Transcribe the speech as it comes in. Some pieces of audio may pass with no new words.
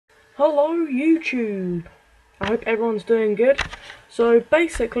Hello YouTube! I hope everyone's doing good. So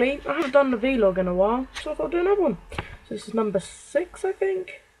basically, I haven't done the vlog in a while, so I thought I'd do another one. So this is number 6, I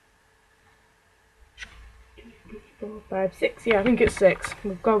think. 4, 5, 6, yeah, I think it's 6.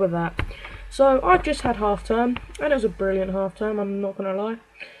 We'll go with that. So I've just had half term, and it was a brilliant half term, I'm not gonna lie.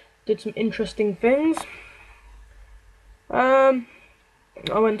 Did some interesting things. I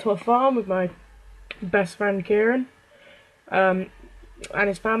went to a farm with my best friend Kieran. And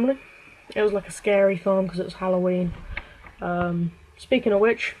his family. It was like a scary farm because it was Halloween. Speaking of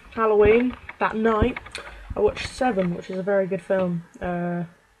which, Halloween, that night, I watched Seven, which is a very good film.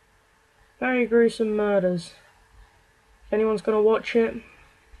 Very gruesome murders. If anyone's going to watch it,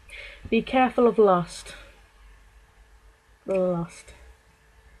 be careful of lust. Lust.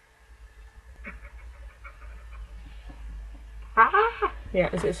 Yeah,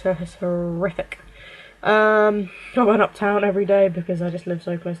 it's horrific. I went uptown every day because I just live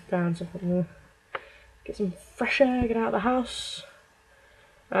so close to town, so I'm gonna get some fresh air, get out of the house.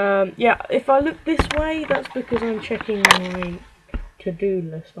 Yeah, if I look this way, that's because I'm checking my to-do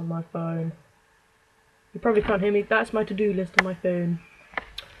list on my phone. You probably can't hear me, that's my to-do list on my phone.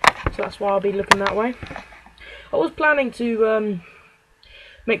 So that's why I'll be looking that way. I was planning to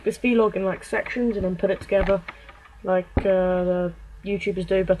make this vlog in like sections and then put it together like the YouTubers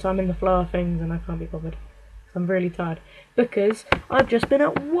do, but I'm in the flow of things and I can't be bothered. I'm really tired because I've just been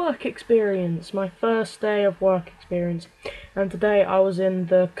at work experience, my first day of work experience, and today I was in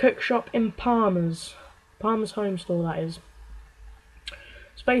the cook shop in Palmer's home store, that is.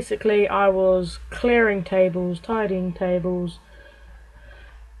 So basically I was clearing tables, tidying tables,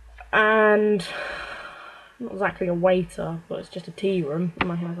 and not exactly a waiter, but it's just a tea room,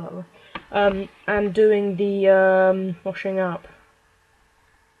 my hair's that way, and doing the washing up.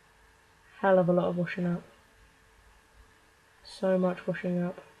 Hell of a lot of washing up. So much washing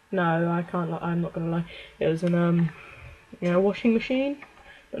up. No, I can't. I'm not gonna lie. It was an washing machine,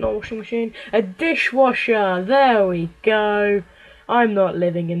 but not a washing machine. A dishwasher. There we go. I'm not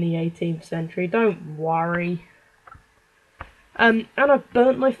living in the 18th century. Don't worry. And I've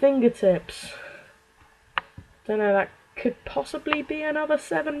burnt my fingertips. Don't know. That could possibly be another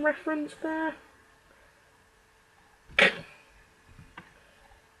Seven reference there.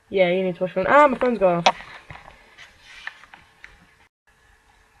 Yeah, you need to wash your phone. Ah, my phone's gone off.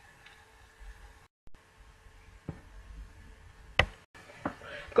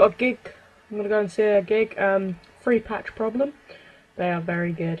 Got a gig. I'm gonna go and see a gig. Free Patch Problem. They are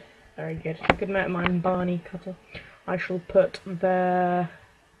very good. Very good. A good mate of mine, Barney Cutter. I shall put their...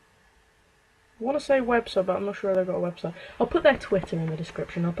 I want to say website, but I'm not sure they've got a website. I'll put their Twitter in the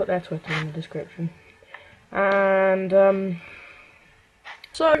description. And,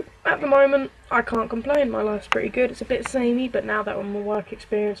 so, at the moment, I can't complain. My life's pretty good. It's a bit samey, but now that I'm on work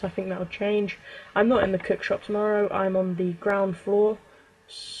experience, I think that'll change. I'm not in the cook shop tomorrow. I'm on the ground floor.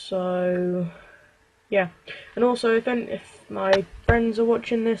 So, yeah. And also, if my friends are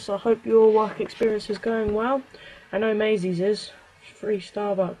watching this, I hope your work experience is going well. I know Maisie's is. Free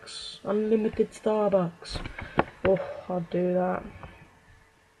Starbucks. Unlimited Starbucks. Oh, I'd do that.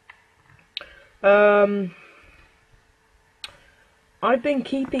 I've been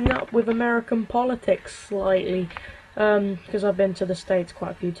keeping up with American politics slightly, because I've been to the States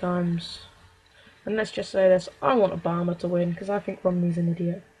quite a few times. And let's just say this, I want Obama to win, because I think Romney's an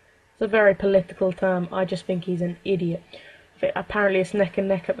idiot. It's a very political term, I just think he's an idiot. Apparently it's neck and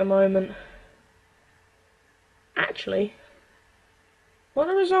neck at the moment. Actually, what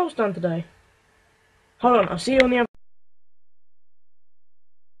are the results done today? Hold on, I'll see you on the other...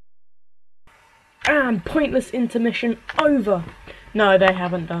 And pointless intermission over! No, they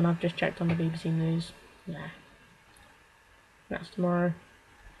haven't done, I've just checked on the BBC News. Nah. That's tomorrow.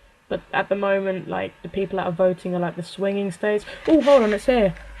 But at the moment, like, the people that are voting are like the swinging states. Oh, hold on, it's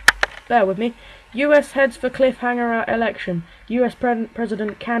here. Bear with me. US heads for cliffhanger election. US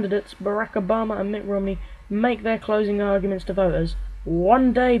president candidates Barack Obama and Mitt Romney make their closing arguments to voters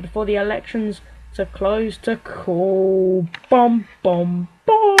 1 day before the elections to close to call. Bum, bum,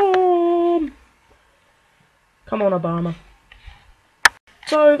 bum. Come on, Obama.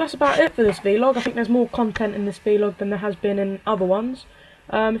 So that's about it for this vlog. I think there's more content in this vlog than there has been in other ones.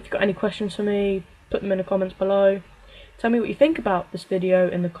 If you've got any questions for me, put them in the comments below. Tell me what you think about this video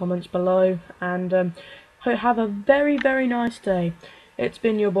in the comments below. And have a very, very nice day. It's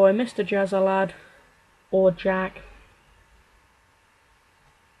been your boy, Mr. Jazzalad. Or Jack.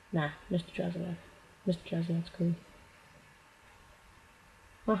 Nah, Mr. Jazzalad. Mr. Jazzalad's cool.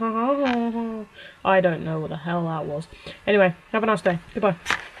 I don't know what the hell that was. Anyway, have a nice day. Goodbye.